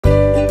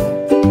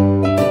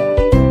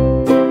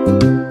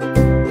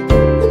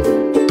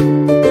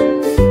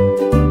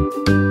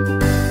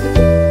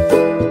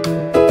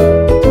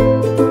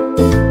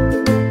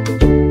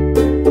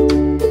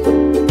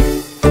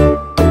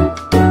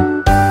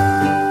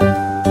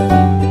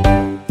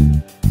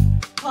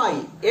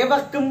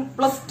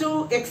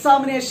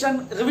Examination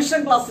revision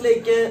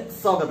ക്ലാസ്സിലേക്ക്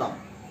സ്വാഗതം.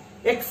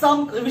 Exam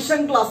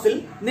revision ക്ലാസ്സിൽ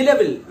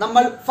നിലവിൽ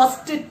നമ്മൾ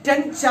ഫസ്റ്റ്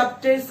 10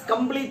 ചാപ്റ്റേഴ്സ്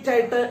കംപ്ലീറ്റ്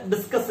ആയിട്ട്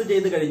ഡിസ്കസ്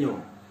ചെയ്ത് കഴിഞ്ഞു.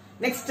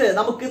 നെക്സ്റ്റ്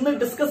നമുക്ക് ഇന്ന്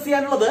ഡിസ്കസ്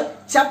ചെയ്യാനുള്ളത്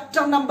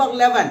chapter number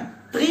 11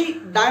 3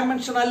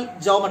 dimensional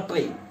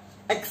geometry.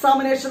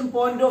 Examination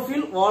point of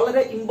view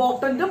വളരെ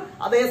ഇമ്പോർട്ടന്റും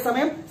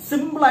അതേസമയം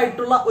സിമ്പിൾ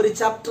ആയിട്ടുള്ള ഒരു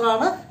ചാപ്റ്റർ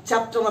ആണ്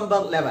ചാപ്റ്റർ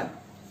നമ്പർ 11.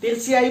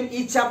 തീർച്ചയായും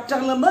ഈ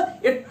ചാപ്റ്ററിൽ നിന്ന്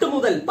 8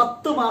 മുതൽ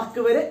 10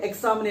 മാർക്ക് വരെ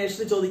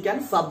എക്സാമിനേഷന് ചോദിക്കാൻ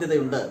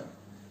സാധ്യതയുണ്ട്.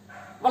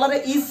 വളരെ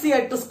ഈസി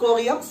ആയിട്ട് സ്കോർ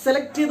ചെയ്യാം.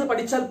 സെലക്ട് ചെയ്ത്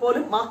പഠിച്ചാൽ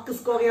പോലും മാർക്ക്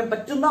സ്കോർ ചെയ്യാൻ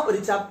പറ്റുന്ന ഒരു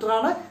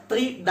ചാപ്റ്ററാണ്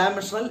 3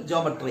 ഡയമെൻഷണൽ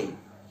ജോമെട്രി.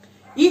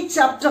 ഈ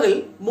ചാപ്റ്ററിൽ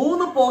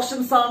 3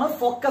 പോർഷൻസ് ആണ്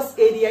ഫോക്കസ്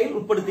ഏരിയയിൽ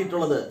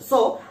ഉൾപ്പെടുത്തിയിട്ടുള്ളത്. സോ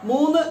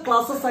 3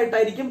 ക്ലാസ്സസ്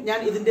ആയിട്ടായിരിക്കും ഞാൻ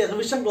ഇതിന്റെ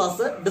റിവിഷൻ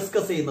ക്ലാസ്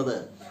ഡിസ്കസ് ചെയ്യുന്നത്.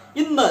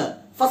 ഇന്ന്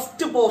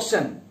first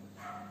portion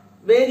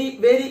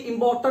very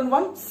important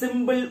one,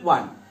 simple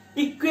one,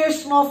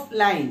 equation of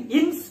line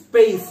in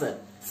space.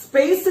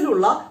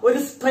 സ്പേസിലുള്ള ഒരു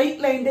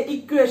സ്ട്രെയിറ്റ് ലൈനിന്റെ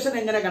ഇക്വേഷൻ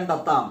എങ്ങനെ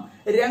കണ്ടെത്താം?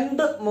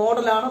 2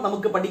 മോഡലാണ്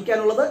നമുക്ക്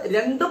പഠിക്കാനുള്ളത്.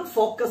 രണ്ടും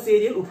ഫോക്കസ്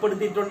ഏരിയയിൽ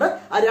ഉൾപ്പെടുത്തിയിട്ടുണ്ട്.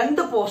 ആ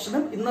 2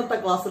 പോർഷനും ഇന്നത്തെ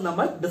ക്ലാസ്സിൽ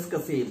നമ്മൾ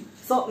ഡിസ്കസ് ചെയ്യും.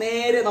 സോ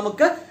നേരെ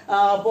നമുക്ക്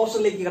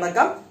പോർഷനിലേക്ക്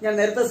കിടക്കാം. ഞാൻ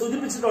നേരത്തെ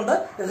സൂചിപ്പിച്ചിട്ടുണ്ട്,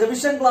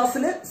 റിവിഷൻ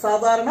ക്ലാസ്സിൽ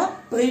സാധാരണ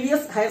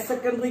പ്രീവിയസ് ഹയർ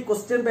സെക്കൻഡറി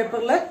ക്വസ്റ്റ്യൻ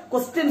പേപ്പറിലെ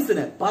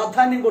ക്വസ്റ്റ്യൻസിന്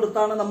പ്രാധാന്യം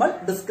കൊടുത്താണ് നമ്മൾ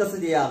ഡിസ്കസ്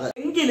ചെയ്യാറ്.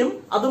 എങ്കിലും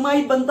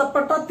അതുമായി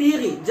ബന്ധപ്പെട്ട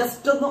തിയറി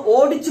ജസ്റ്റ് ഒന്ന്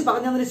ഓടിച്ചു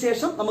പറഞ്ഞതിന്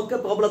ശേഷം നമുക്ക്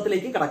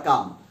പ്രോബ്ലത്തിലേക്ക്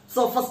കിടക്കാം.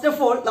 സോ ഫസ്റ്റ്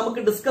ഓഫ് ഓൾ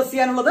നമുക്ക് ഡിസ്കസ്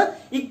ചെയ്യാനുള്ളത്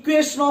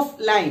equation of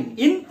line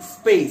in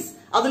space.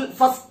 അതിൽ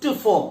first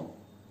form,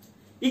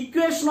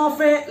 equation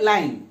of A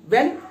line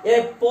when A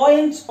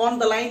point on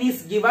the line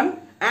is given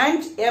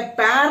and A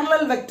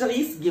parallel vector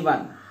is given.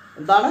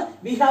 എന്താണ്?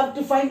 We have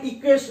to find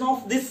equation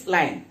of this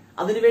line.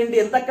 അതിനുവേണ്ടി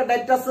എന്തൊക്കെ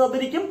datas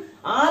തന്നിരിക്കും?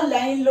 ആ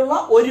ലൈനിലുള്ള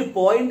ഒരു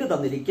point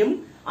തന്നിരിക്കും,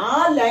 ആ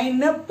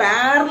ലൈനിന്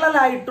പാരലൽ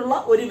ആയിട്ടുള്ള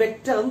ഒരു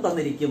വെക്ടറും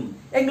തന്നിരിക്കും.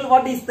 എങ്കിൽ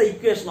what is the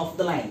equation of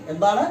the line?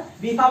 എന്താണ്?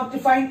 We have to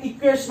find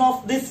equation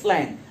of this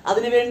line.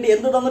 അതിനുവേണ്ടി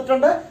എന്ത്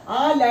തന്നിട്ടുണ്ട്?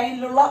 ആ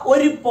ലൈനിലുള്ള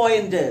ഒരു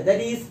point,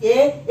 that is A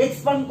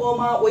x1,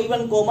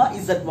 y1,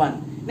 z1.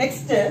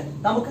 Next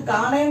നമുക്ക്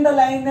കാണേണ്ട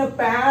ലൈനിന്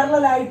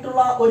പാരലൽ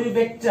ആയിട്ടുള്ള ഒരു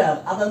വെക്ടർ,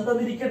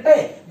 അതെന്തെന്നിരിക്കട്ടെ?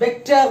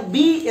 വെക്ടർ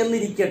ബി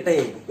എന്നിരിക്കട്ടെ.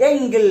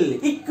 എങ്കിൽ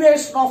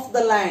equation of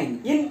the line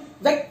in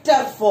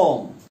vector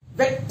form,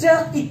 vector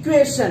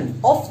equation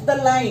of the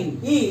line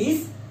is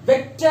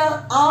vector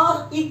r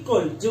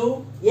equal to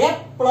a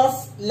plus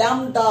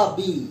lambda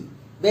b,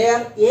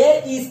 where a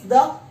is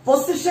the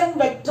position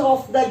vector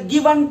of the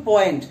given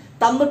point.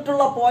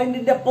 തന്നിട്ടുള്ള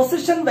പോയിന്റിന്റെ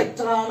position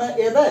vector ആണ്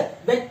ഏത്?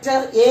 Vector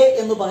A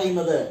എന്ന്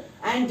പറയുന്നത്.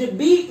 And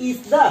B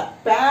is the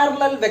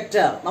parallel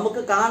vector.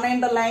 നമുക്ക്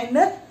കാണേണ്ട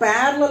ലൈനിന്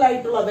parallel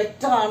ആയിട്ടുള്ള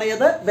വെക്ടർ ആണ്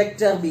ഏത്?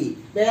 Vector B.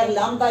 Where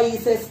lambda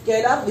is A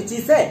scalar which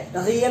is A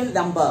real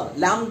number.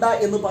 Lambda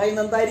എന്ന്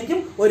പറയുന്നത് എന്തായിരിക്കും?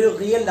 ഒരു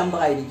റിയൽ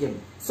നമ്പർ ആയിരിക്കും.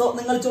 സോ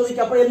നിങ്ങൾ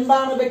ചോദിക്കുക, അപ്പോൾ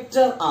എന്താണ്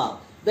വെക്ടർ ആർ?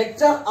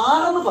 വെക്ടർ ആർ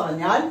എന്ന്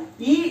പറഞ്ഞാൽ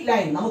ഈ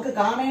ലൈൻ, നമുക്ക്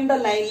കാണേണ്ട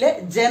ലൈനിലെ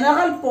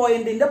ജനറൽ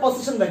പോയിന്റിന്റെ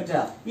പൊസിഷൻ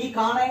വെക്ടർ. ഈ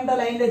കാണേണ്ട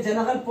ലൈനിലെ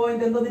general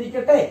point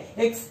എന്തെന്നിരിക്കട്ടെ?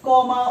 x,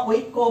 y,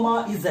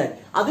 z.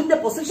 അതിന്റെ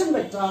പൊസിഷൻ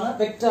വെക്ടർ ആണ്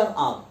വെക്ടർ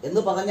ആർ.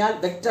 എന്ന് പറഞ്ഞാൽ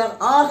വെക്ടർ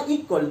ആർ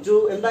ഈക്വൽ ടു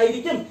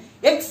എന്തായിരിക്കും?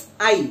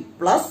 xi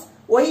plus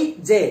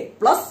yj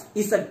plus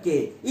zk.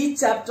 ഈ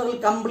ചാപ്റ്ററിൽ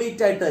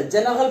കംപ്ലീറ്റ് ആയിട്ട്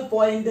ജനറൽ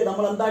പോയിന്റ്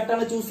നമ്മൾ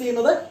എന്തായിട്ടാണ് ചൂസ്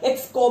ചെയ്യുന്നത്? x,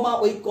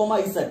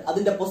 y, z.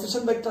 അതിന്റെ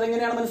പൊസിഷൻ വെക്ടർ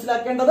എങ്ങനെയാണ്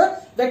മനസ്സിലാക്കേണ്ടത്?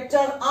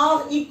 Vector r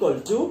equal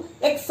to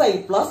xi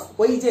plus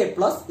yj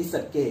plus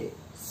zk.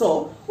 So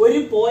ഒരു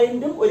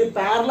പോയിന്റും ഒരു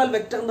പാരലൽ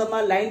വെക്ടറും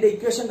തന്നാൽ ലൈനിന്റെ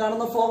ഇക്വേഷൻ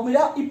കാണുന്ന ഫോർമുല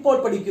ഇപ്പോൾ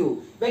പഠിക്കൂ.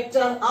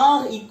 Vector r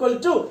equal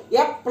to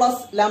a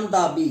plus lambda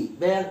b,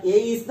 where a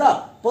is the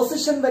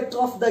position vector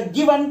of the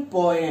given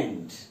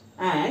point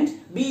and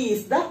b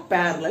is the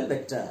parallel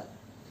vector.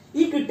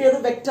 ഈ കിട്ടിയത്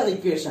vector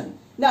equation.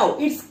 Now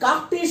it's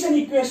Cartesian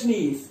equation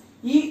is,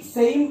 ഈ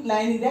same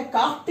ലൈനിന്റെ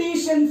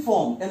Cartesian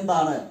form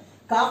എന്താണ്?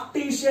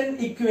 Cartesian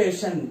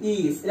equation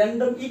is,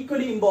 രണ്ടും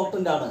equally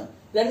important ആണ്.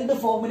 2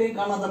 ഫോർമുലയും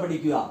കാണാതെ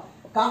പഠിക്കുക.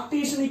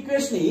 Cartesian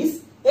equation is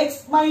x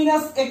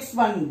minus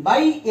x1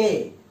 by a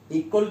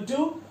equal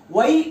to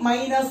y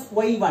minus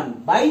y1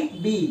 by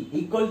b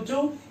equal to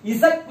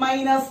z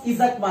minus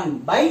z1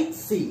 by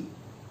c,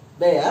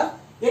 where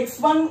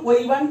x1,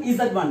 y1,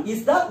 z1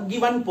 is the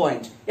given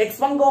point.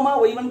 x1,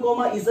 y1,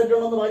 z1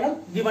 എന്ന് പറഞ്ഞാൽ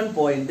given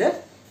point.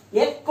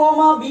 a,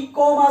 b,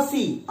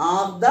 c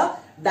are the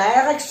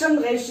direction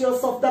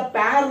ratios of the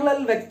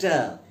parallel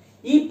vector.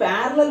 ഈ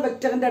parallel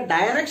വെക്ടറിന്റെ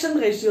direction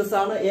ratios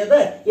ആണ് ഏത്?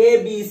 A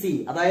B C.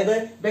 അതായത്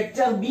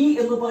vector B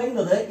എന്ന്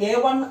പറയുന്നത്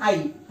a1i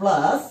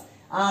plus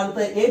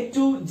അടുത്ത്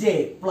a2j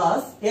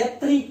പ്ലസ്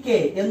a3k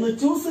എന്ന്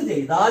ചൂസ്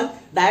ചെയ്താൽ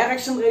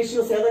ഡയറക്ഷൻ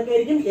റേഷ്യോസ് ഏതൊക്കെ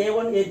ആയിരിക്കും?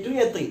 a1, a2,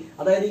 a3.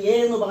 അതായത് a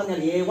എന്ന് പറഞ്ഞാൽ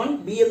a1,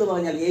 b എന്ന്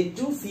പറഞ്ഞാൽ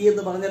a2, c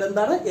എന്ന് പറഞ്ഞാൽ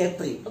എന്താണ്?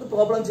 a3. അത്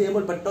പ്രോബ്ലം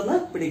ചെയ്യുമ്പോൾ പെട്ടെന്ന്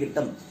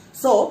പിടികിട്ടും.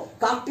 So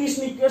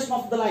Cartesian equation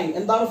of the line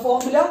എന്താണ്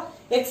formula?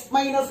 x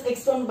minus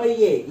x1 by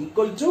a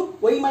equal to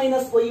y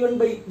minus y1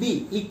 by b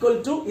equal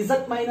to z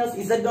minus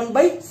z1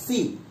 by c.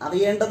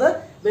 അറിയേണ്ടത്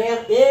where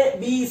a,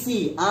 b,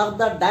 c are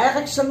the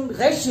direction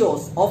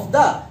ratios of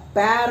the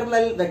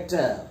parallel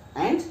vector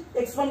and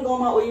x1,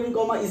 y1,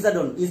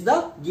 z1 is the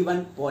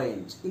given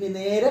point. ഇനി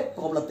നേരെ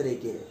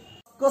പ്രോബ്ലത്തിലേക്ക്.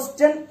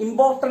 question,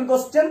 important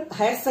question,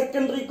 higher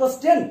secondary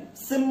question,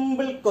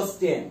 simple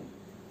question.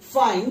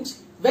 Find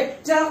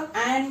vector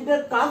and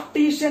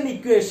Cartesian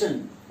equation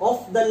of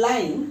the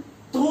line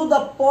through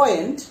the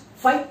point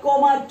 5,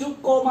 2,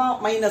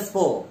 minus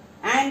 4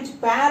 and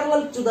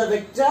parallel to the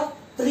vector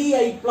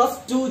 3i plus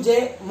 2j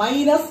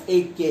minus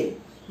 8k.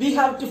 We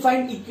have to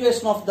find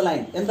equation of the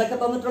line. എന്തൊക്കെ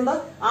തന്നിട്ടുണ്ട്?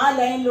 ആ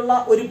ലൈനിലുള്ള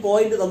ഒരു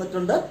point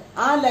തന്നിട്ടുണ്ട്.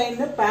 ആ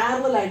ലൈനിന്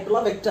parallel ആയിട്ടുള്ള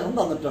വെക്ടറും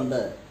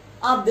തന്നിട്ടുണ്ട്.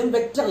 ആദ്യം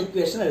വെക്ടർ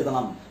ഇക്വേഷൻ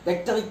എഴുതണം.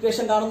 വെക്ടർ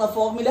ഇക്വേഷൻ കാണുന്ന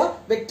formula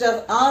vector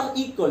r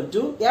equal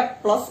to a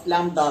plus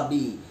lambda b.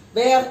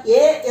 Where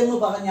a എന്ന്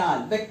പറഞ്ഞാൽ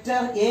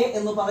വെക്ടർ a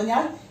എന്ന്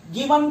പറഞ്ഞാൽ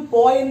given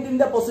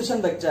പോയിന്റിന്റെ position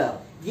vector.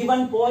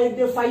 given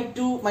point 5,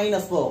 2,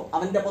 minus 4.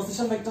 അവന്റെ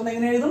പൊസിഷൻ വെക്ടർ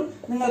എങ്ങനെ എഴുതും?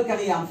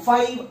 നിങ്ങൾക്കറിയാം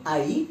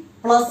 5i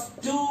plus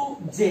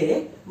 2j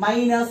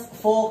minus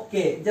 4k.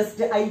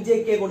 Just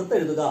ijk കൊടുത്ത്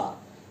എഴുതുക.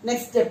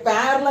 നെക്സ്റ്റ്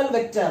പാരലൽ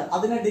വെക്ടർ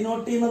അതിനെ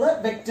ഡിനോട്ട് ചെയ്യുന്നത്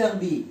vector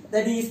B,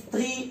 that is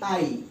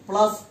 3i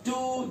plus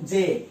 2j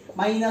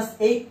minus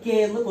 8k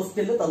എന്ന്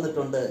ക്വസ്റ്റ്യനിൽ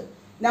തന്നിട്ടുണ്ട്.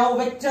 Now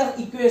vector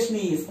equation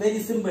is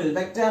very simple.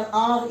 Vector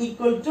r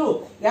equal to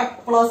a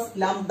plus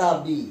lambda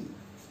b.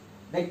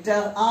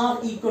 Vector r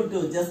equal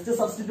to just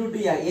substitute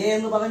ചെയ്യുക. a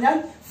എന്ന് പറഞ്ഞാൽ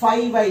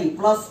 5i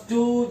plus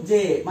 2j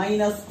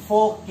minus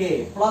 4k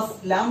plus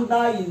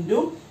lambda into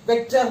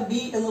vector b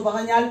എന്ന്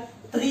പറഞ്ഞാൽ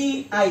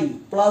 3i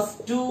plus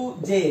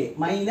 2j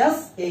minus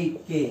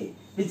 8k,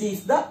 which is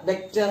the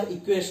vector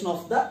equation of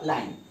the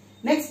line.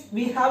 Next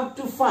we have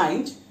to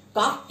find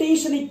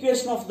Cartesian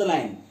equation of the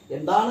line.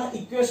 എന്താണ്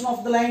equation of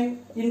the line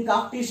in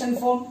Cartesian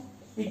form?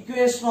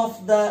 Equation of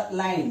the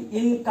line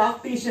in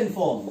Cartesian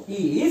form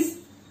is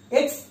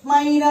x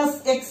minus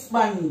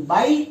x1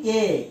 by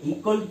a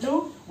equal to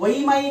y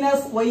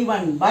minus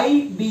y1 by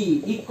b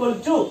equal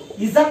to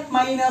z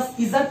minus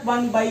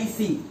z1 by c,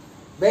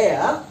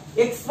 where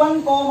x1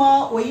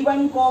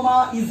 y1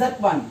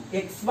 z1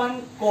 x1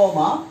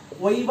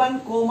 y1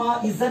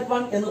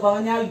 z1 എന്ന്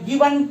പറഞ്ഞാൽ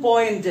given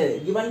point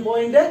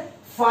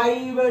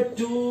 5,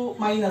 2,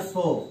 minus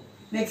 4.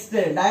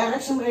 Next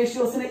direction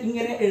റേഷ്യോസിനെ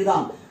ഇങ്ങനെ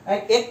എഴുതാം. a,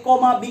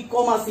 b,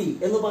 c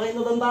എന്ന്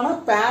പറയുന്നത് എന്താണ്?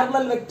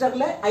 Parallel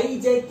വെക്ടറിലെ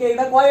ijk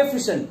യുടെ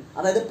coefficient,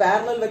 അതായത്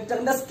parallel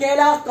വെക്ടറിന്റെ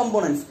സ്കേലാർ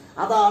കമ്പോണന്റ്സ്,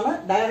 അതാണ്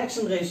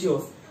ഡയറക്ഷൻ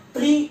റേഷ്യോസ്.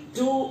 3,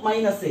 2,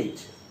 minus 8.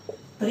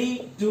 3,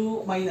 2,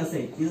 minus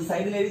 8. ഇത്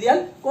സൈഡിൽ എഴുതിയാൽ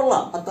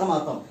കൊള്ളാം,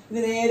 അത്രമാത്രം. ഇനി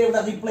നേരെ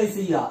ഇവിടെ റീപ്ലേസ്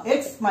ചെയ്യുക.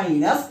 x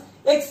minus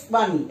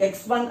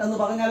x1 എന്ന്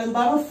പറഞ്ഞാൽ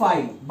എന്താണ്?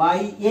 5 by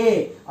a,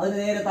 അതിന്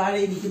നേരെ താഴെ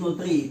ഇരിക്കുന്നു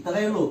 3,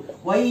 ഇത്രയേ ഉള്ളൂ.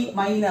 y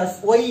minus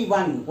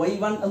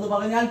y1 എന്ന്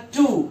പറഞ്ഞാൽ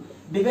 2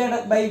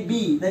 divided by b,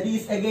 that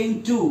is again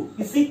 2,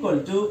 is equal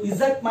to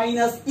z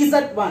minus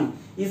z1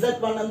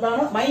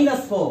 എന്താണ്?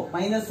 minus 4,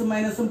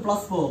 മൈനസും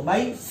പ്ലസ് 4 by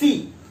c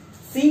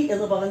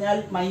എന്ന് പറഞ്ഞാൽ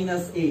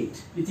minus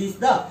 8, which is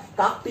the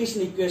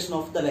Cartesian equation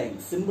of the line.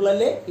 Simple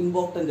അല്ലേ?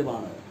 ഇമ്പോർട്ടന്റ്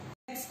ആണ്.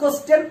 Next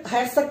question,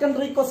 higher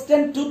secondary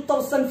question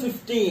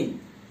 2015.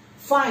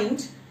 Find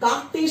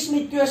Cartesian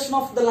equation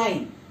of the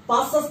line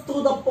passes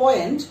through the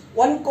point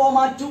 1,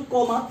 2,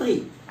 3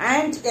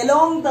 and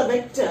along the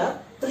vector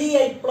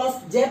 3i plus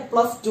j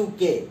plus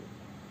 2k.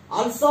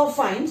 Also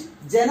find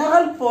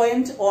general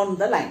point on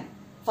the line.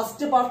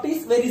 First part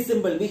is very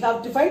simple. We have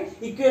to find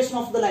equation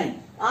of the line.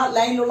 ആ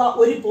ലൈനിലുള്ള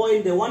ഒരു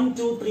point 1,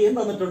 2, 3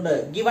 എന്ന് തന്നിട്ടുണ്ട്.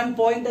 given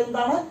point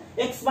എന്താണ്?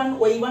 x1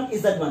 y1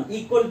 z1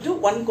 equal to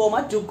 1,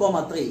 2,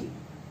 3.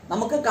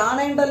 നമുക്ക്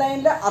കാണേണ്ട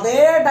ലൈനിലെ അതേ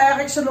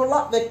ഡയറക്ഷനിലുള്ള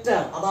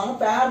vector, അതാണ്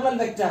പാരലൽ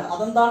വെക്ടർ.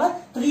 അതെന്താണ്?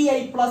 3i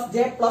plus j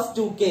plus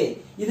 2k.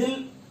 ഇതിൽ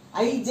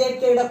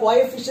ijk യുടെ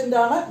കോഎഫിഷ്യന്റ്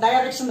ആണ്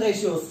ഡയറക്ഷൻ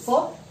റേഷ്യോസ്. സോ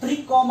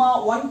 3,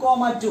 1,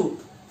 2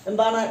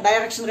 എന്താണ്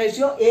ഡയറക്ഷൻ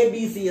റേഷ്യോ?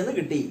 abc എന്ന്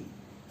കിട്ടി.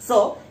 സോ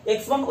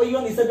x1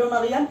 y1 z1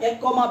 അറിയാം, a,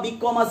 b,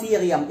 c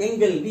അറിയാം.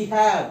 എങ്കിൽ we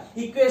have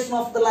equation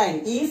of the line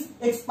is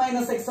x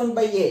minus x1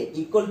 by a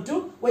equal to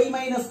y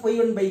minus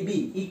y1 by b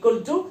equal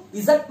to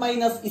z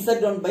minus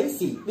z1 by c,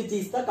 which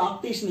is the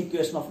Cartesian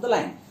equation of the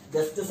line.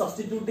 Just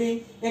substituting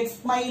x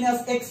minus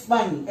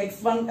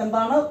x1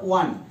 എന്താണ്?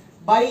 1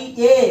 by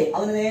a,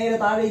 അതിന് നേരെ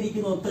താഴെ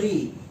ഇരിക്കുന്നു 3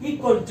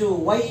 equal to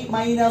y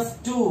minus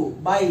 2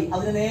 by,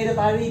 അതിന് നേരെ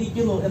താഴെ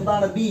ഇരിക്കുന്നു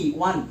എന്താണ്? b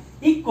 1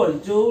 equal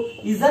to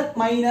z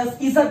minus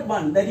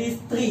z1, that is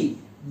 3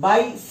 by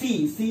c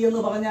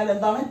എന്ന് പറഞ്ഞാൽ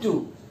എന്താണ്? 2.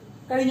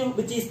 കഴിഞ്ഞു,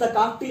 which is the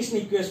Cartesian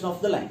equation of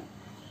the line.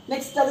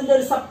 Next അതിന്റെ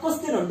ഒരു സബ്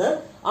ക്വസ്റ്റ്യൻ ഉണ്ട്.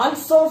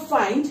 Also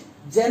find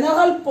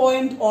general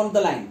point on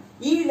the line.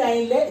 ഈ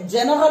ലൈനിലെ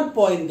ജനറൽ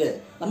പോയിന്റ്,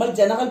 നമ്മൾ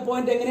ജനറൽ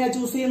പോയിന്റ് എങ്ങനെയാ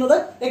ചൂസ് ചെയ്യുന്നത്?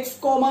 x,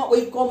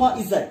 y,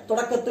 z.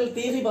 തുടക്കത്തിൽ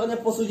തിയറി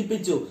പറഞ്ഞപ്പോൾ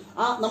സൂചിപ്പിച്ചു.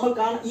 നമ്മൾ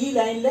ഈ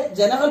ലൈനിലെ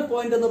ജനറൽ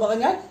പോയിന്റ് എന്ന്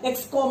പറഞ്ഞാൽ x,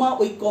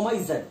 y,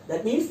 z.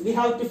 That means we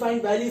have to find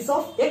values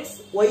of x,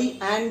 y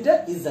and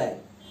z.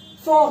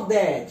 For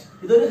that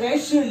ഇതൊരു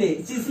റേഷ്യോ ഇല്ലേ?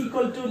 it is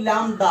equal to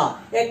lambda,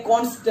 a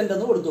constant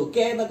എന്ന് കൊടുത്തു. k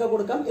എന്നൊക്കെ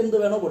കൊടുക്കാം, എന്ത്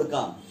വേണോ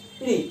കൊടുക്കാം.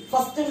 ഇനി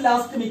ഫസ്റ്റും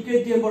ലാസ്റ്റും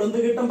ഇക്വേറ്റ് ചെയ്യുമ്പോൾ എന്ത്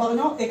കിട്ടും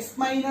പറഞ്ഞോ? x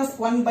minus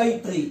 1 by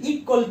 3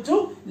 equal to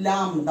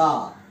lambda.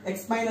 x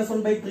minus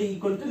 1 by 3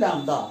 equal to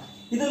lambda.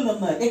 ഇതിൽ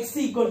നിന്ന് x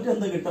equal to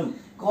എന്ത് കിട്ടും?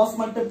 ക്രോസ്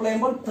മൾട്ടിപ്ലൈ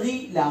ചെയ്യുമ്പോൾ 3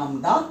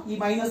 lambda, ഈ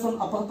മൈനസ് 1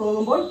 അപ്പുറത്ത്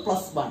പോകുമ്പോൾ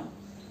 +1.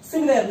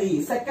 Similarly,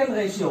 second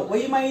ratio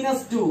y minus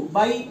 2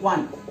 by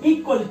 1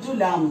 equal to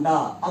lambda.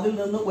 അതിൽ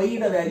നിന്ന് y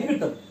യുടെ വാല്യൂ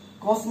കിട്ടും.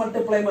 ക്രോസ്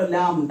മൾട്ടിപ്ലൈ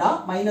ലാംഡ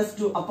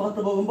 -2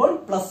 അപ്പുറത്ത് പോകുമ്പോൾ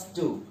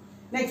 +2.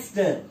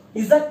 Next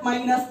z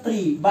minus 3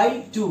 by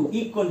 2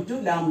 equal to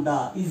lambda.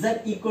 z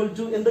equal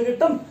to എന്ത്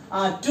കിട്ടും?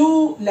 2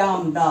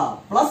 lambda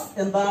plus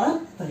എന്താണ്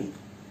 3.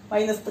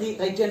 -3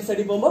 റൈറ്റ് ഹാൻഡ്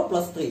സൈഡിൽ പോകുമ്പോൾ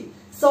 +3.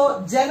 So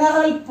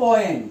general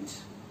point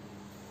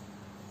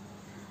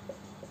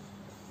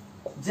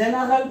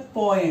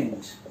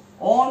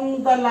on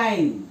the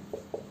line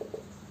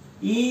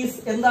is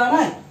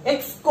എന്താണ്?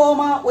 x,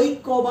 y,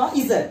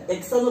 z.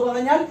 x എന്ന്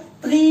പറഞ്ഞാൽ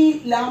 3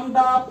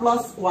 lambda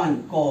plus 1,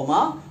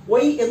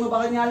 y എന്ന്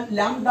പറഞ്ഞാൽ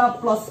lambda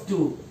plus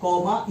 2,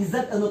 z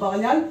എന്ന്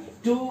പറഞ്ഞാൽ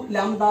 2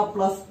 lambda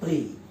plus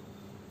 3,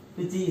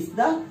 which is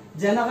the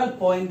general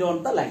point on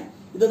the line.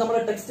 ഇത് നമ്മുടെ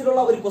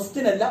ടെക്സ്റ്റിലുള്ള ഒരു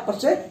ക്വസ്റ്റ്യൻ അല്ല,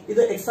 പക്ഷെ ഇത്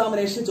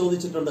എക്സാമിനേഷൻ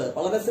ചോദിച്ചിട്ടുണ്ട്.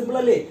 വളരെ സിമ്പിൾ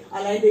അല്ലേ? ആ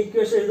ലൈനിന്റെ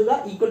ഇക്വേഷൻ എഴുതുക,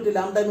 ഈക്വൽ ടു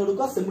ലാംഡ എന്ന്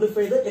കൊടുക്കുക,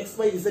 സിംപ്ലിഫൈ ചെയ്ത് x,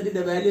 y, z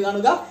ന്റെ വാല്യൂ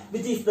കാണുക,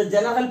 which is the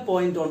general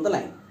point on the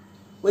line.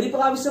 ഒരു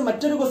പ്രാവശ്യം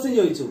മറ്റൊരു ക്വസ്റ്റ്യൻ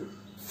ചോദിച്ചു,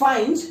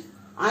 find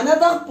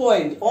another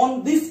point on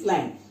this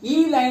line. ഈ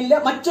ലൈനിലെ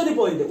മറ്റൊരു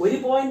പോയിന്റ്, ഒരു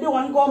point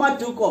 1,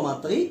 2,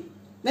 3.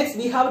 Next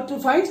we have to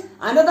find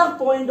another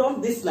point on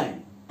this line.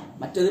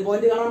 മറ്റൊരു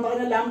പോയിന്റ് കാണാൻ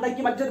പറഞ്ഞാൽ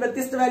ലാംഡയ്ക്ക് മറ്റൊരു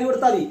വ്യത്യസ്ത വാല്യൂ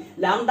കൊടുത്താൽ മതി.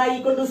 ലാംഡ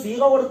ഈക്വൽ ടു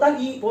 0 കൊടുത്താൽ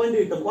ഈ പോയിന്റ്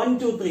കിട്ടും, 1,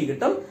 2, 3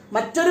 കിട്ടും.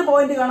 മറ്റൊരു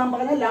പോയിന്റ് കാണാൻ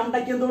പറഞ്ഞാൽ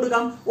ലാംഡയ്ക്ക് എന്ത്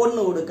കൊടുക്കാം?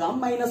 1 കൊടുക്കാം,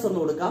 -1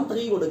 കൊടുക്കാം,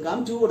 3 കൊടുക്കാം,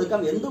 2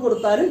 കൊടുക്കാം. എന്ത്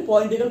കൊടുത്താലും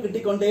പോയിന്റുകൾ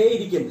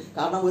കിട്ടിക്കൊണ്ടേയിരിക്കും.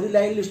 കാരണം ഒരു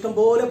ലൈനിൽ ഇഷ്ടം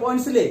പോലെ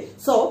പോയിന്റ്സ് ഇല്ലേ.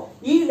 സോ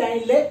ഈ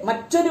ലൈനിലെ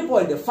മറ്റൊരു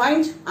point,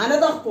 find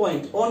another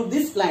point on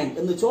this line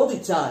എന്ന്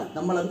ചോദിച്ചാൽ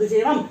നമ്മൾ എന്ത്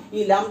ചെയ്യണം?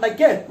 ഈ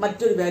ലാംഡയ്ക്ക്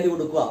മറ്റൊരു വാല്യൂ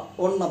കൊടുക്കുക.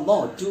 1 എന്നോ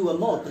 2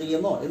 എന്നോ 3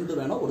 എന്നോ എന്ത്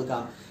വേണോ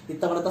കൊടുക്കാം.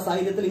 ഇത്തവണത്തെ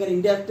സാഹചര്യത്തിൽ ഇങ്ങനെ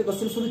ഇൻഡയറക്റ്റ്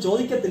ക്വസ്റ്റ്യൻസ് ഒന്നും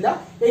ചോദിക്കത്തില്ല,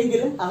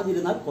 എങ്കിലും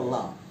അറിഞ്ഞിരുന്നാൽ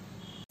കൊള്ളാം.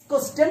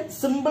 Question,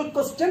 simple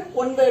question,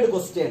 one word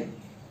question.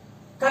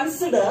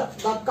 Consider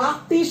the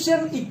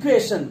Cartesian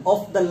equation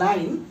of the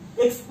line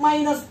x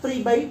minus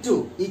 3 by 2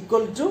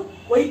 equal to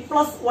y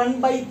plus 1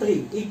 by 3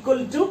 equal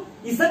to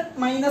z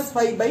minus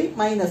 5 by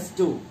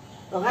 -2.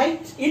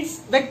 Write its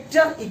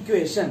vector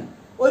equation.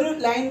 ഒരു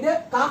ലൈനിന്റെ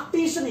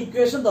Cartesian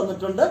equation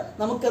തന്നിട്ടുണ്ട്,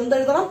 നമുക്ക് എന്ത്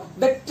എഴുതണം?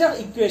 Vector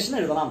equation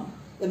എഴുതണം.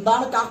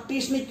 എന്താണ്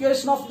Cartesian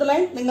equation of the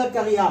line?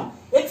 നിങ്ങൾക്കറിയാം,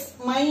 x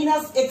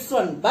minus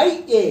x1 by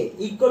a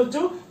equal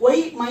to y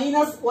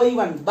minus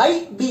y1 by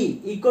b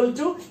equal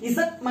to z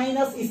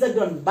minus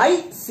z1 by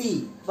c.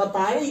 അപ്പൊ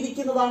താഴെ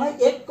ഇരിക്കുന്നതാണ്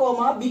a,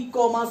 b,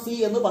 c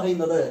എന്ന്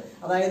പറയുന്നത്.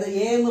 അതായത്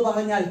a എന്ന്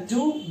പറഞ്ഞാൽ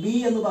 2, b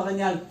എന്ന്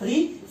പറഞ്ഞാൽ 3,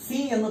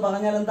 c എന്ന്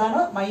പറഞ്ഞാൽ എന്താണ്?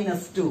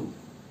 -2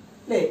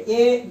 അല്ലെ?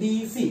 a, b,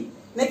 c.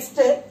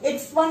 Next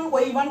x1,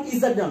 y1,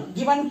 z1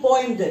 given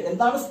point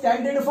എന്താണ്?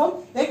 Standard form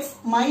x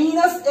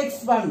minus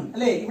x1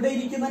 അല്ലെ? ഇവിടെ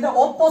ഇരിക്കുന്നതിന്റെ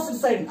ഓപ്പോസിറ്റ്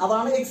സൈഡ്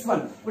അതാണ് x1.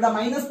 ഇവിടെ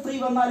 -3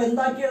 വന്നാൽ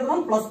എന്താക്കി എഴുതണം?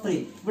 +3.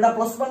 ഇവിടെ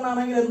 +1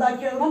 ആണെങ്കിൽ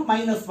എന്താക്കി എഴുതണം?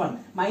 -1.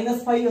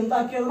 -5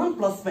 എന്താക്കി എഴുതണം?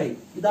 +5.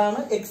 ഇതാണ്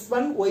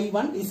x1,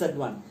 y1,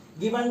 z1.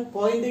 Given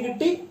point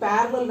കിട്ടി,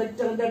 പാരലൽ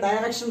വെക്ടറിന്റെ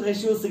ഡയറക്ഷൻ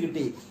റേഷ്യോസ്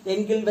കിട്ടി.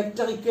 എങ്കിൽ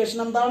വെക്ടർ ഇക്വേഷൻ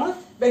എന്താണ്?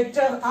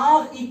 Vector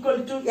r equal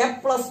to a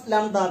plus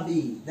lambda b.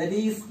 That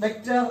is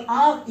vector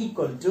r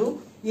equal to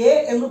a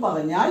എന്ന്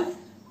പറഞ്ഞാൽ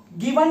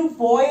ഗിവൺ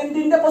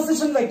പോയിന്റിന്റെ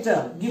പൊസിഷൻ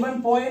വെക്ടർ. Given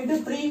point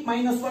 3,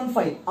 -1,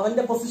 5.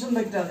 അവന്റെ പൊസിഷൻ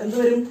വെക്ടർ എന്ത്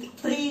വരും?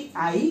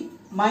 3i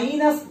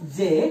 - j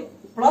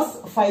plus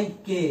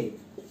 5k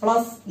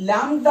plus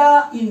lambda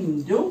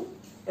into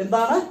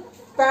എന്താണ്?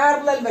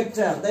 Parallel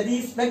vector. That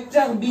is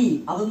vector b.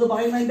 അതെന്ന്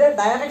പറയുന്നതിന്റെ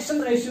direction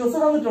ratios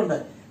തന്നിട്ടുണ്ട്.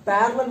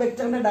 പാരലൽ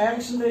വെക്ടറിന്റെ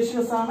ഡയറക്ഷൻ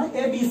റേഷ്യോസ് ആണ്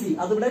ABC.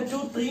 അതിവിടെ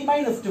 2, 3,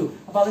 -2.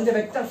 അപ്പൊ അതിന്റെ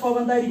വെക്ടർ ഫോം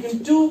എന്തായിരിക്കും?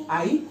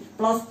 2i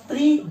plus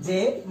 3j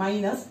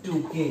minus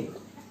 2k.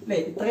 അല്ലെ?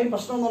 ഇത്രയും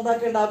പ്രശ്നമൊന്നും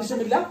ഉണ്ടാക്കേണ്ട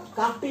ആവശ്യമില്ല.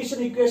 കാർട്ടീഷ്യൻ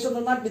ഇക്വേഷൻ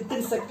എന്നാൽ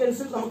വിത്തിൻ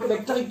സെക്കൻഡ്സിൽ നമുക്ക്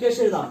വെക്ടർ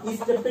ഇക്വേഷൻ എഴുതാം. ഈ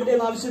സ്റ്റെപ്പിന്റെ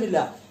ആവശ്യമില്ല.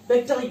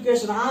 Vector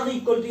equation r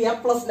equal to a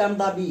plus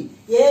lambda b.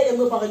 a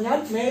എന്ന് പറഞ്ഞാൽ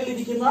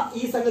മേളിലിരിക്കുന്ന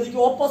ഈ സംഗതിക്ക്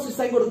ഓപ്പോസിറ്റ്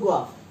സൈൻ കൊടുക്കുക.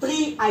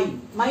 3i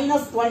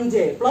minus 1j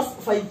plus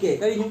 5k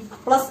കഴിഞ്ഞു.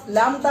 പ്ലസ്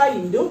ലാംഡ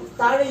ഇൻറ്റു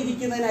താഴെ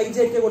ഇരിക്കുന്നതിന്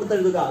ijk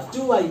കൊടുത്തെഴുതുക.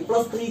 2i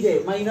plus 3j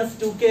minus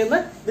 2k എന്ന്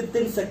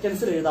വിത്തിൻ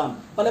സെക്കൻഡ്സിൽ എഴുതാം.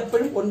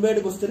 പലപ്പോഴും വൺ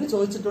വേർഡ് ക്വസ്റ്റ്യൻ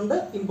ചോദിച്ചിട്ടുണ്ട്.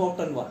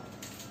 Important one.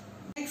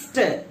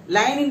 നെക്സ്റ്റ്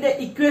ലൈനിന്റെ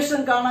ഇക്വേഷൻ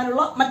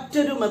കാണാനുള്ള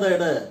മറ്റൊരു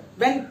method.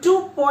 when 2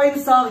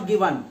 points are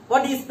given,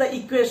 what is the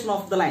equation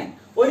of the line?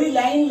 ഒരു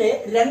ലൈനിലെ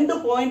 2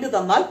 പോയിന്റ്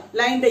തന്നാൽ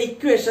ലൈനിന്റെ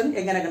ഇക്വേഷൻ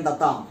എങ്ങനെ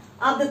കണ്ടെത്താം?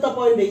 ആദ്യത്തെ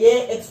point a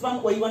x1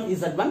 y1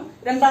 z1,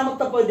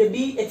 രണ്ടാമത്തെ point b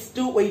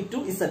x2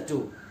 y2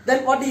 z2. Then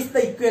what is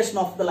the equation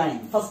of the line?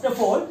 First of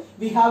all,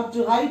 we have to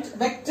write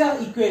vector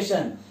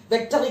equation.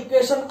 Vector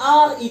equation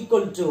r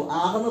equal to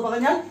r എന്ന്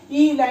പറഞ്ഞാൽ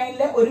ഈ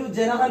ലൈനിലെ ഒരു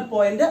general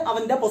point,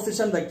 അവന്റെ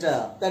position vector.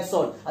 That's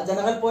all. ആ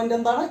general point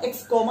എന്താണ്? x,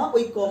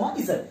 y,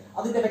 z.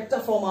 അതിന്റെ vector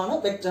form ആണ്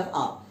vector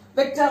r.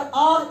 Vector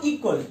r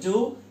equal to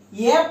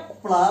a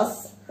plus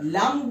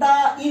lambda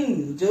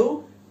into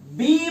b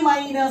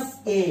minus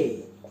a,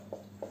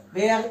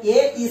 where a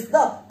is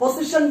the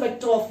position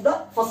vector of the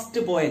first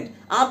point.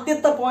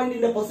 ആദ്യത്തെ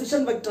പോയിന്റിന്റെ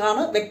position vector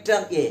ആണ് vector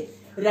a.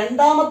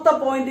 രണ്ടാമത്തെ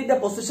പോയിന്റിന്റെ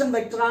position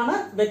vector ആണ്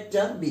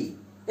vector b.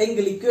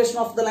 എങ്കിൽ equation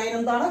of the line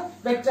എന്താണ്?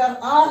 Vector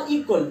r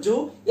equal to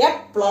a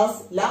plus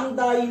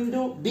lambda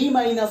into b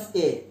minus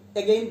a.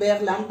 Again,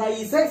 where lambda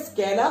is a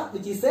scalar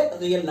which is a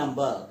real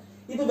number.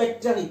 ഇത്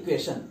vector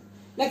equation.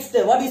 Next,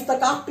 what is the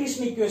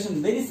Cartesian equation?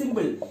 Very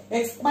simple.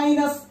 X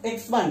minus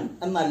x1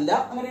 എന്നല്ല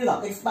അങ്ങനെ എഴുതാം.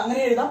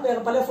 അങ്ങനെ എഴുതാം,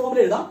 വേറെ പല ഫോമിൽ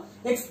എഴുതാം.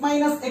 X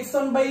minus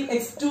x1 by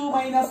x2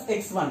 minus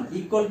x1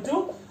 equal to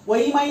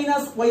y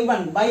minus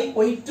y1 by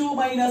y2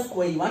 minus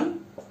y1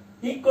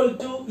 equal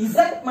to z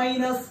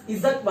minus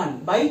z1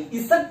 by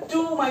z2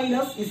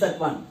 minus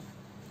z1.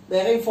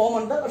 വേറെ ഫോം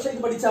ഉണ്ട്, പക്ഷെ ഇത്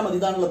പഠിച്ചാൽ മതി,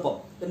 ഇതാണ് എളുപ്പം.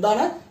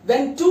 എന്താണ്?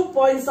 When 2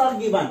 points are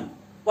given,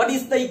 what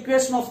is the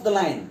equation of the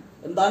line?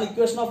 എന്താണ്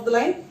equation of the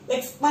line?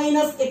 X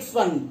minus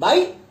x1 by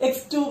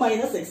x2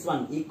 minus x1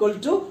 equal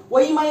to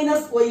y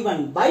minus y1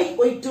 by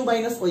y2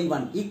 minus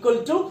y1 equal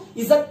to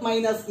z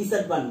minus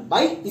z1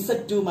 by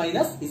z2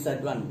 minus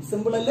z1.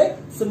 Simple അല്ലേ?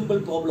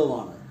 Simple problem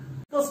ആണ്.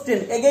 Question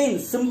again,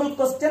 simple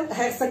question,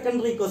 higher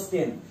secondary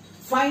question.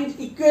 Find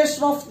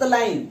equation of the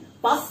line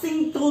passing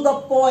through the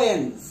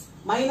points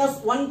minus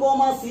 1,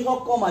 0,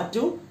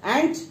 2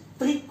 and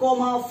 3,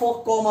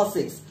 4,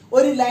 6.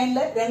 ഒരു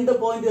ലൈനിലെ 2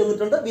 point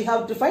തന്നിട്ടുണ്ട്. We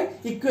have to find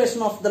equation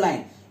of the line.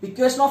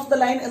 Equation of the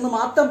line എന്ന്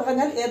മാത്രം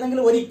പറഞ്ഞാൽ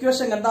ഏതെങ്കിലും ഒരു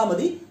equation കണ്ടാൽ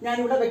മതി.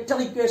 ഞാനിവിടെ വെക്ടർ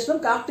ഇക്വേഷനും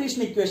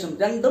കാർട്ടീഷ്യൻ ഇക്വേഷനും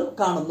രണ്ടും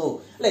കാണുന്നു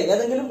അല്ലെ.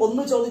 ഏതെങ്കിലും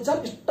ഒന്ന് ചോദിച്ചാൽ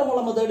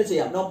ഇഷ്ടമുള്ള മെത്തേഡ്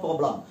ചെയ്യാം, no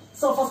problem.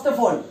 So first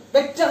of all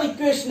vector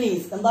equation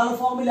is, എന്താണ്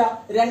ഫോർമുല?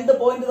 2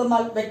 പോയിന്റ്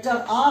തന്നാൽ vector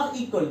R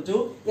equal to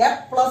A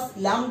plus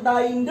lambda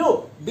into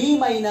B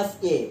minus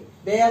A,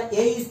 where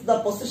A is the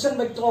position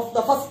vector of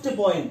the first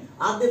point.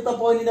 ആദ്യത്തെ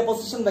പോയിന്റിന്റെ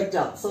position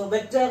vector. So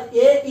vector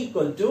A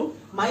equal to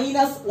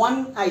minus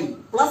 1i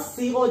plus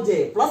 0j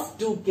plus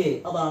 2k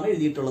അതാണ്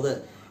എഴുതിയിട്ടുള്ളത്.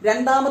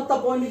 രണ്ടാമത്തെ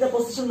പോയിന്റിന്റെ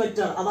position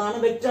vector അതാണ്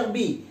vector B,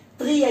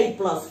 3i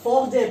plus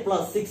 4j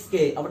plus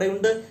 6k അവിടെ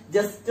ഉണ്ട്.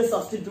 Just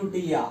substitute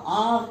ചെയ്യുക.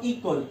 R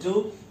equal to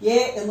A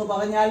എന്ന്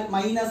പറഞ്ഞാൽ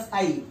minus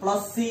i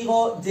plus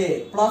 0j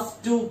plus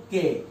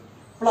 2k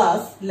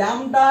plus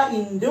lambda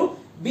into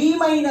b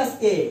minus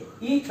a.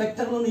 ഈ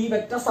വെക്ടറിൽ നിന്ന് ഈ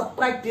വെക്ടർ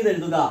സബ്ട്രാക്ട് ചെയ്ത്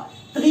എഴുതുക.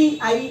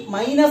 3i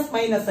minus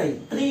minus i,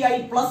 3i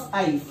plus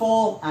i,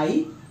 4i.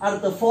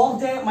 അടുത്ത്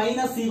 4j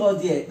minus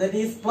 0j, that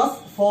is plus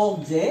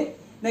 4j.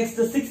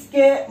 Next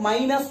 6k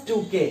minus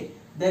 2k,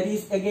 that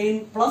is again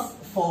plus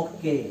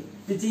 4k,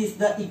 which is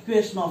the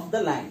equation of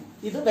the line.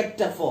 ഇത്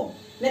vector form.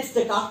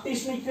 Next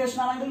Cartesian equation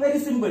ആണെങ്കിൽ very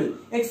simple.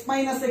 x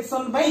minus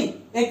x1 by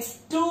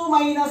x2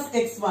 minus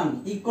x1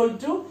 equal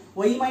to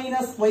y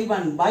minus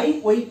y1 by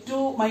y2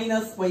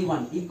 minus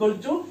y1 equal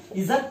to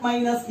z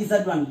minus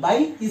z1 by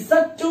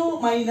z2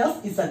 minus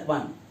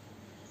z1.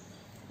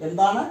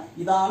 എന്താണ്?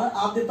 ഇതാണ്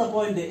ആദ്യത്തെ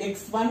point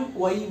x1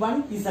 y1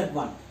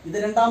 z1. ഇത്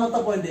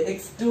രണ്ടാമത്തെ point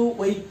x2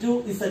 y2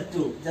 z2.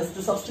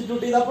 Just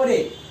substitute ചെയ്താൽ പോരെ.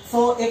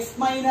 So x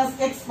minus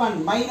x1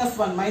 minus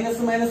 1 minus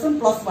minus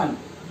plus 1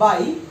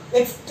 by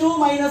x2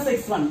 minus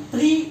x1,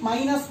 3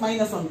 minus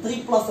minus 1, 3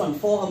 plus 1,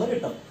 4 എന്ന്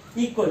കിട്ടും.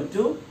 Equal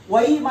to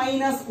y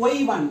minus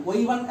y1,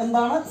 y1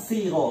 എന്താണ്?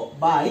 0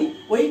 by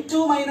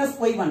y2 minus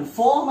y1,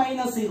 4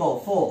 minus 0,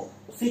 4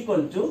 is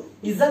equal to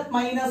z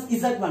minus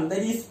z1,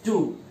 that is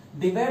 2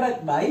 divided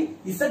by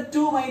z2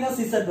 minus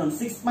z1,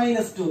 6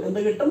 minus 2 എന്ത്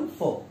കിട്ടും?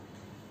 4.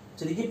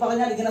 ശരിക്കും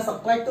പറഞ്ഞാൽ ഇങ്ങനെ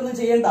subtract ഒന്നും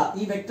ചെയ്യേണ്ട.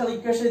 ഈ വെക്ടർ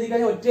ഇക്വേഷൻ എഴുതി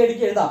കഴിഞ്ഞാൽ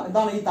ഒറ്റയടിക്ക് എഴുതാം.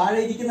 എന്താണ് ഈ താഴെ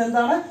ഇരിക്കുന്നത്?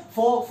 എന്താണ്?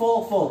 4, 4,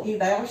 4. ഈ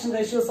ഡയറക്ഷൻ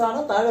റേഷ്യോസ് ആണ്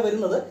താഴെ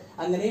വരുന്നത്.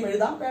 അങ്ങനെയും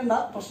എഴുതാം, വേണ്ട,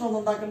 പ്രശ്നമൊന്നും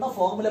ഉണ്ടാക്കേണ്ട.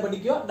 ഫോർമുല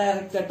പഠിക്കുക,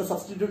 ഡയറക്റ്റ് ആയിട്ട്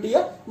സബ്സ്റ്റിറ്റ്യൂട്ട്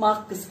ചെയ്യുക,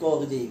 മാർക്ക് സ്കോർ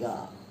ചെയ്യുക.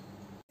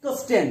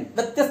 ക്വസ്റ്റ്യൻ,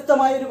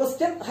 വ്യത്യസ്തമായ ഒരു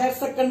question, higher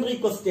secondary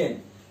question.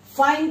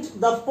 Find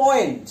the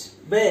point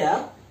where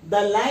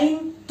the line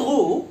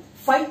through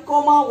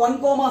 5, 1,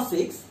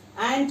 6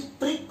 and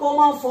 3,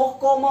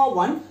 4,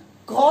 1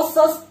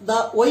 crosses the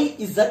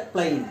YZ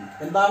plane.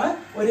 എന്താണ്?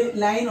 ഒരു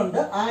ലൈൻ ഉണ്ട്,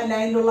 ആ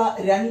ലൈനിലുള്ള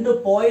 2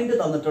 പോയിന്റ്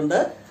തന്നിട്ടുണ്ട്.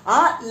 ആ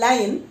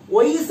ലൈൻ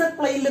YZ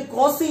പ്ലെയിനിൽ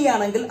ക്രോസ്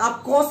ചെയ്യുകയാണെങ്കിൽ ആ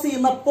ക്രോസ്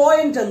ചെയ്യുന്ന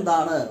പോയിന്റ്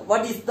എന്താണ്?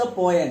 What is the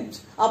point?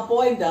 ആ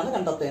പോയിന്റ് ആണ്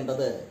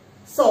കണ്ടെത്തേണ്ടത്.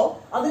 സോ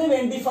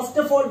അതിനുവേണ്ടി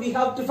first of all we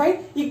have to find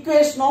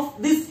equation of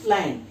this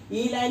line.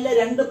 ഈ ലൈനിലെ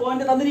 2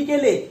 പോയിന്റ്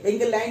തന്നിരിക്കല്ലേ,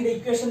 എങ്കിൽ ലൈനിന്റെ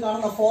ഇക്വേഷൻ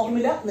കാണുന്ന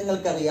ഫോർമുല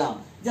നിങ്ങൾക്കറിയാം.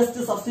 ജസ്റ്റ്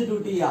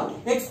സബ്സ്റ്റിറ്റ്യൂട്ട് ചെയ്യാം.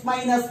 x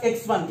minus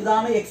x1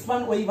 ഇതാണ്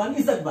x1 y1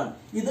 z1,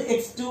 ഇത്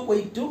x2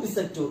 y2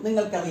 z2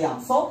 നിങ്ങൾക്കറിയാം.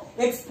 So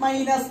x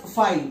minus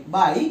 5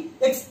 by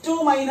x2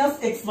 minus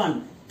x1,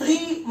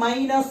 3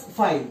 minus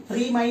 5,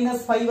 3 minus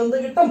 5 എന്ത്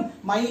കിട്ടും?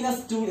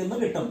 -2 എന്ന്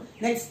കിട്ടും.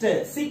 Next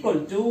equal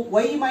to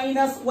y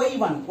minus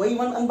y1,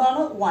 y1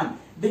 എന്താണ്? 1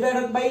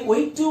 divided by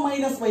y2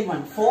 minus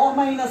y1, 4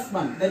 minus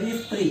 1, that is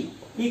 3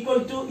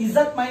 equal to z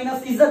minus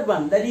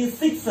z1, that is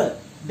 6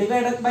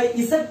 divided by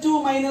z2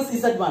 minus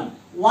z1,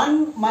 1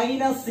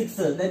 minus 6,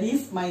 that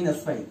is minus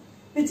 5,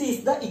 which is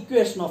the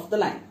equation of the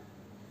line,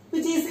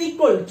 which is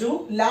equal to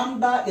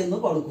lambda എന്ന്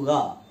കൊടുക്കുക.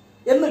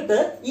 എന്നിട്ട്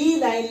ഈ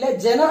ലൈനിലെ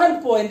general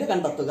point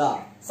കണ്ടെത്തുക.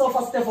 So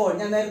first of all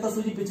ഞാൻ നേരത്തെ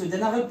സൂചിപ്പിച്ചു,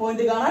 general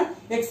point കാണാൻ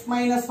x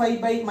minus 5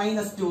 by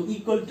 -2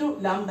 equal to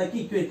ലാംഡയ്ക്ക്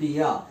equate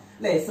ചെയ്യുക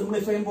അല്ലെ.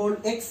 സിംപ്ലിഫൈ ചെയ്യുമ്പോൾ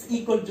x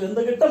equal to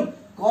എന്ത് കിട്ടും?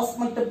 ക്രോസ്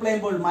മൾട്ടിപ്ലൈ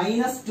ചെയ്യുമ്പോൾ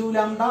 -2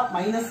 ലാംഡ,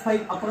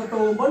 -5 അപ്പുറത്ത്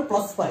പോകുമ്പോൾ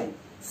 +5.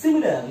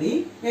 Similarly,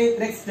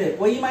 next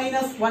y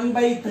minus 1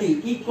 by 3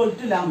 equal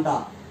to lambda.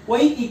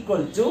 Y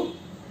equal to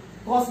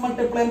cross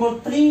multiply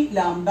 3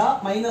 lambda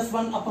minus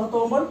 1 അപ്പുറത്ത്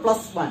പോകുമ്പോൾ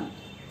 +1.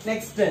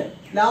 Next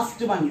last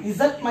one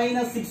z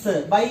minus 6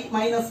 by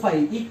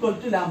 -5 equal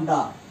to lambda.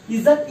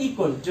 Z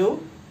equal to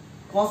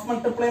cross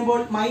multiply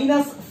ചെയ്യുമ്പോൾ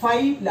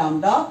 -5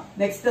 lambda.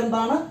 Next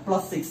എന്താണ്?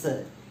 +6.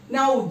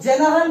 Now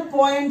general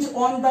point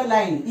on the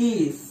line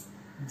is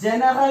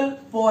general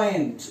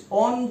point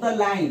on the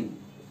line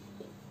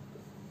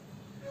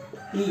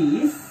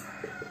is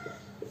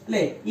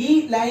അല്ലേ ഈ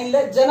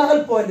ലൈനിലെ general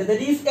point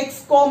that is x,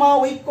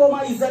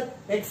 y, z.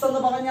 x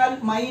എന്ന് പറഞ്ഞാൽ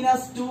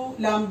 -2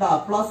 lambda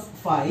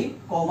 +5,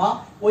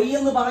 y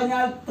എന്ന്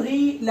പറഞ്ഞാൽ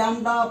 3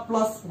 lambda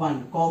 +1,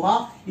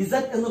 z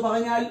എന്ന്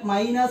പറഞ്ഞാൽ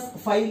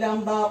 -5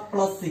 lambda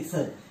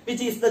 +6,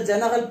 which is the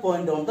general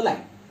point on the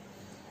line.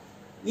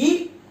 ഈ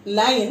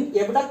ലൈൻ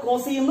എവിടെ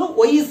ക്രോസ് ചെയ്യുന്നു?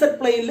 YZ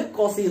പ്ലെയിനിൽ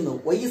ക്രോസ് ചെയ്യുന്നു.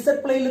 YZ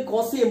പ്ലെയിനിൽ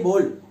ക്രോസ്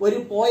ചെയ്യുമ്പോൾ ഒരു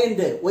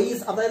പോയിന്റ്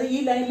അതായത് ഈ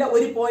ലൈനിലെ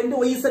ഒരു പോയിന്റ്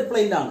YZ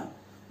പ്ലെയിനിലാണ്.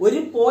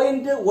 ഒരു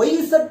പോയിന്റ്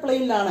YZ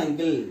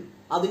പ്ലെയിനിലാണെങ്കിൽ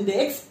അതിന്റെ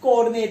x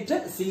കോർഡിനേറ്റ്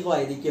 0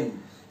 ആയിരിക്കും.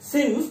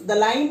 Since the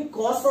line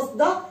crosses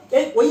the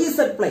YZ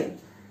plain,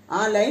 ആ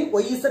ലൈൻ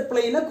YZ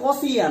പ്ലെയിനെ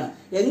ക്രോസ് ചെയ്യാണ്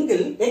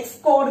എങ്കിൽ x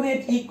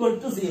coordinate equal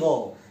to 0.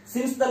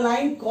 Since the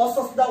line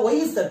crosses the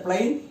YZ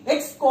plane,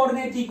 x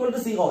coordinate equal to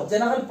 0.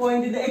 General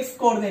point in the x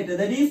coordinate,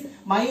 that is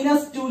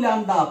 -2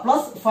 lambda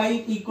plus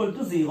 5 equal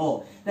to 0.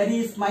 That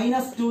is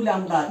 -2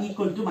 lambda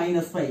equal to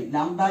 -5.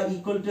 Lambda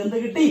equal to എന്ത്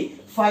കിട്ടി?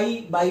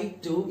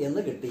 5/2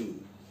 എന്ന് കിട്ടി.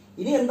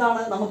 ഇനി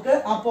എന്താണ് നമുക്ക്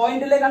ആ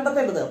പോയിന്റിലെ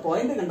കണ്ടെത്തേണ്ടത്?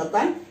 പോയിന്റ്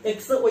കണ്ടെത്താൻ x,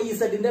 y,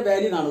 z ന്റെ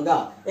വാല്യൂ കാണുക.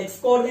 x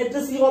കോർഡിനേറ്റ്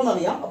 0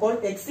 എന്നറിയാം, അപ്പോൾ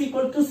x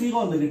equal to 0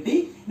 എന്ന് കിട്ടി.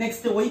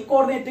 നെക്സ്റ്റ് y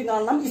കോർഡിനേറ്റ്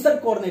കാണണം, z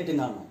കോർഡിനേറ്റ്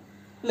കാണണം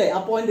അല്ലെ ആ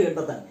പോയിന്റ്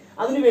കണ്ടെത്താൻ.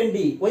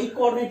 അതിനുവേണ്ടി y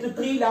കോർഡിനേറ്റ്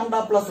 3 ലാംഡ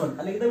 +1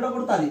 അല്ലെങ്കിൽ ഇവിടെ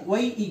കൊടുത്താൽ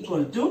y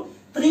equal to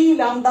 3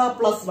 lambda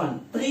 +1,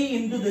 3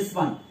 into this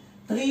one,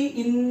 3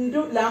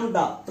 into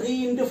lambda, 3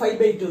 into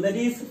 5/2, that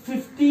is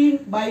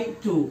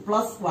 15/2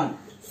 plus 1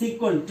 is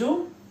equal to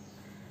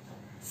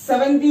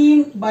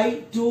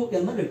 17/2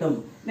 എന്ന് കിട്ടും.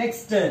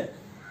 നെക്സ്റ്റ്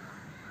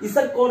z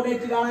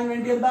കോർഡിനേറ്റ് കാണാൻ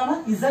വേണ്ടി എന്താണ്?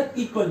 z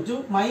equal to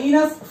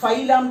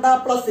 -5 lambda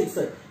plus 6,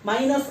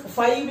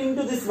 -5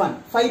 into this one,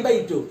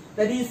 5/2,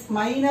 that is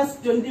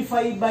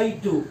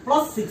 -25/2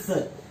 plus 6.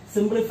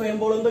 Simplify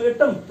ചെയ്യുമ്പോൾ എന്ത്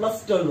കിട്ടും?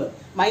 +12.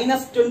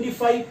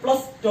 -25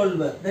 plus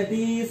 12, that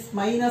is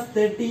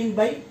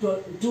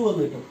 -13/2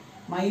 എന്ന് കിട്ടും.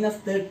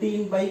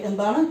 -13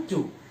 എന്താണ്?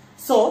 2.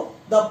 So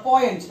the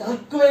point,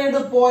 required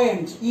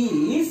point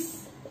is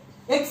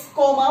x,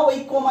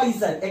 y,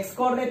 z. x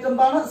coordinate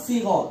എന്താണ്?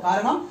 0.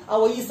 കാരണം ആ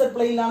YZ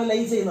പ്ലെയിനിലാണ് ലൈ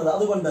ചെയ്യുന്നത്.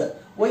 അതുകൊണ്ട്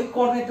y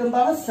കോർഡിനേറ്റ്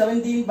എന്താണ്?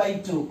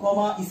 17/2,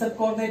 z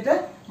കോർഡിനേറ്റ്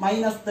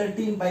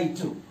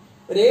 -13/2.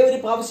 ഒരേ ഒരു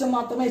പ്രാവശ്യം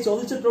മാത്രമേ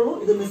ചോദിച്ചിട്ടുള്ളൂ.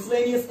 ഇത്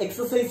മിസ്ലേനിയസ്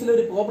എക്സസൈസിലെ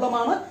ഒരു പ്രോബ്ലം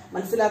ആണ്.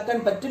 മനസ്സിലാക്കാൻ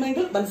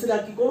പറ്റുമെങ്കിൽ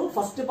മനസ്സിലാക്കിക്കോളൂ.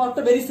 First part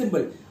very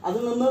simple.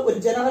 അതിൽ നിന്ന് ഒരു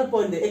general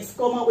point x,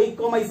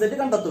 y, z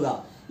കണ്ടെത്തുക.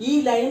 ഈ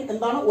ലൈൻ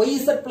എന്താണ്?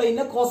 YZ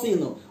പ്ലെയിനെ ക്രോസ്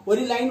ചെയ്യുന്നു.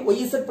 ഒരു ലൈൻ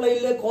YZ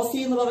പ്ലെയിനിൽ ക്രോസ്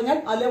ചെയ്യുന്നു പറഞ്ഞാൽ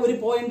അല്ലെ ഒരു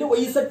പോയിന്റ്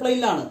YZ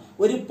പ്ലെയിനിലാണ്.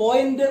 ഒരു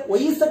പോയിന്റ്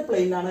YZ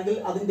പ്ലെയിനിലാണെങ്കിൽ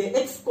അതിന്റെ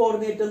x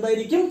കോർഡിനേറ്റ്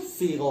എന്തായിരിക്കും?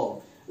 0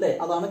 അല്ലെ?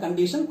 അതാണ്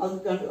കണ്ടീഷൻ.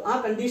 ആ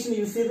കണ്ടീഷൻ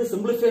യൂസ് ചെയ്ത്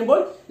സിംപ്ലിഫൈ ചെയ്യുമ്പോൾ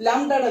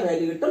ലാംഡയുടെ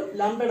വാല്യൂ കിട്ടും.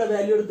 ലാംഡയുടെ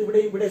വാല്യൂ എടുത്ത്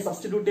ഇവിടെ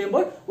സബ്സ്റ്റിറ്റ്യൂട്ട്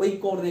ചെയ്യുമ്പോൾ y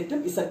കോർഡിനേറ്റും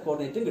z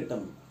കോർഡിനേറ്റും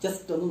കിട്ടും.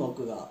 ജസ്റ്റ് ഒന്ന്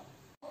നോക്കുക.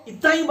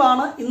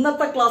 ഇത്രയുമാണ്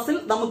ഇന്നത്തെ ക്ലാസ്സിൽ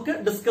നമുക്ക്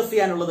ഡിസ്കസ്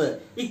ചെയ്യാനുള്ളത്.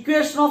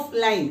 ഇക്വേഷൻ ഓഫ്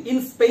ലൈൻ ഇൻ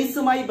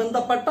സ്പേസുമായി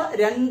ബന്ധപ്പെട്ട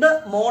 2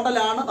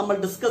 മോഡലാണ് നമ്മൾ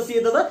ഡിസ്കസ്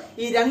ചെയ്തത്.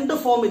 ഈ 2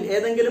 ഫോമിൽ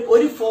ഏതെങ്കിലും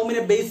ഒരു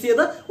ഫോമിനെ ബേസ്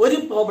ചെയ്ത് ഒരു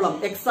പ്രോബ്ലം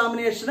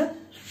എക്സാമിനേഷന്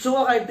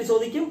ഷുവർ ആയിട്ട്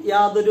ചോദിക്കും,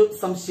 യാതൊരു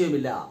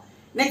സംശയവുമില്ല.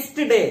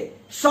 Next day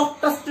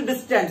shortest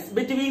distance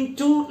between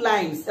 2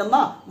 lines എന്ന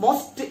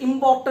മോസ്റ്റ്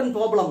ഇമ്പോർട്ടന്റ്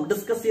പ്രോബ്ലം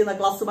ഡിസ്കസ് ചെയ്യുന്ന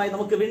ക്ലാസ്സുമായി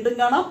നമുക്ക് വീണ്ടും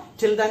കാണാം.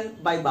 Till then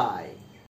bye bye.